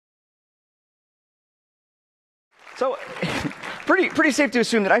So, pretty safe to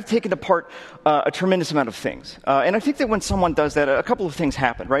assume that I've taken apart a tremendous amount of things. And I think that when someone does that, a couple of things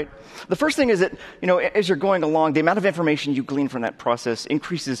happen, right? The first thing is that, as you're going along, the amount of information you glean from that process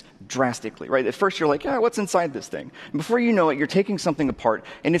increases drastically, right? At first you're like, what's inside this thing? And before you know it, you're taking something apart,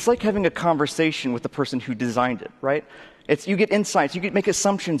 and it's like having a conversation with the person who designed it, right? You get insights, you make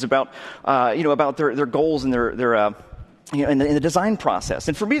assumptions about, about their goals and their in the design process.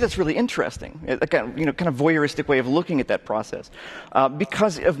 And for me, that's really interesting. Again, kind of voyeuristic way of looking at that process.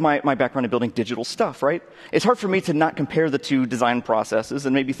 Because of my background in building digital stuff, right? It's hard for me to not compare the two design processes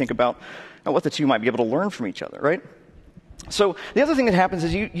and maybe think about what the two might be able to learn from each other, right? So the other thing that happens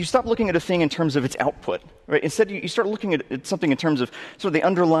is you stop looking at a thing in terms of its output, right? Instead, you start looking at something in terms of sort of the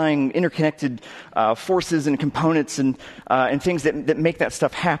underlying interconnected forces and components and things that make that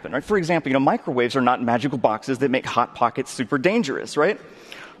stuff happen, right? For example, microwaves are not magical boxes that make hot pockets super dangerous, right?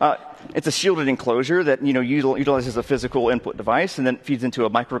 It's a shielded enclosure that utilizes a physical input device and then feeds into a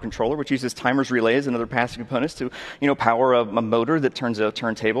microcontroller, which uses timers, relays, and other passive components to power a motor that turns a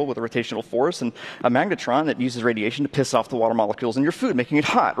turntable with a rotational force, and a magnetron that uses radiation to piss off the water molecules in your food, making it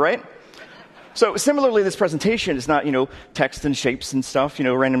hot, right? So similarly, this presentation is not, text and shapes and stuff,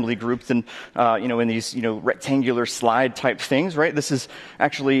 randomly grouped in, in these, rectangular slide type things, right? This is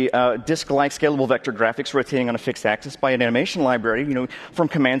actually disk-like scalable vector graphics rotating on a fixed axis by an animation library, from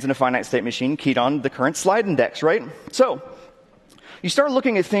commands in a finite state machine keyed on the current slide index, right? So you start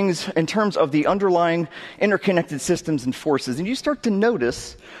looking at things in terms of the underlying interconnected systems and forces, and you start to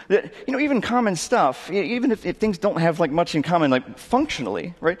notice that, even common stuff, even if things don't have much in common,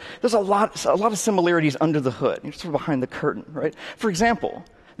 functionally, right? There's a lot of similarities under the hood, sort of behind the curtain, right? For example,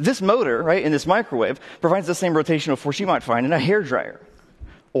 this motor, right, in this microwave provides the same rotational force you might find in a hairdryer,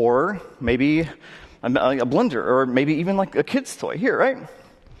 or maybe a blender, or maybe even a kid's toy here, right?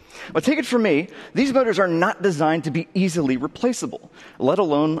 But take it from me, these motors are not designed to be easily replaceable, let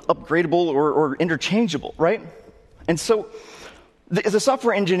alone upgradable or interchangeable, right? And so the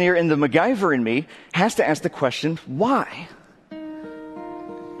software engineer and the MacGyver in me has to ask the question, why?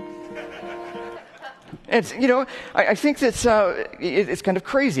 It's, I think that's it's kind of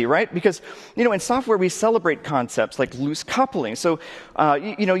crazy, right? Because, in software we celebrate concepts like loose coupling. So,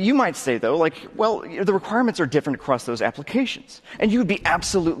 you might say, though, the requirements are different across those applications. And you would be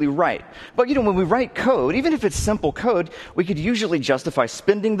absolutely right. But, when we write code, even if it's simple code, we could usually justify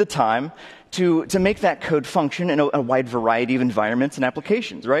spending the time to make that code function in a wide variety of environments and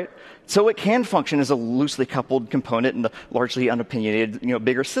applications, right? So it can function as a loosely coupled component in the largely unopinionated,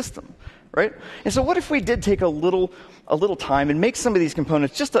 bigger system. Right? And so what if we did take a little time and make some of these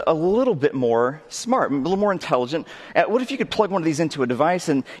components just a little bit more smart, a little more intelligent? What if you could plug one of these into a device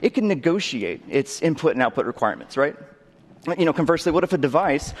and it can negotiate its input and output requirements, right? Conversely, what if a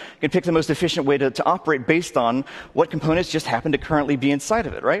device could pick the most efficient way to operate based on what components just happen to currently be inside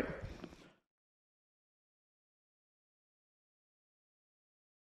of it, right?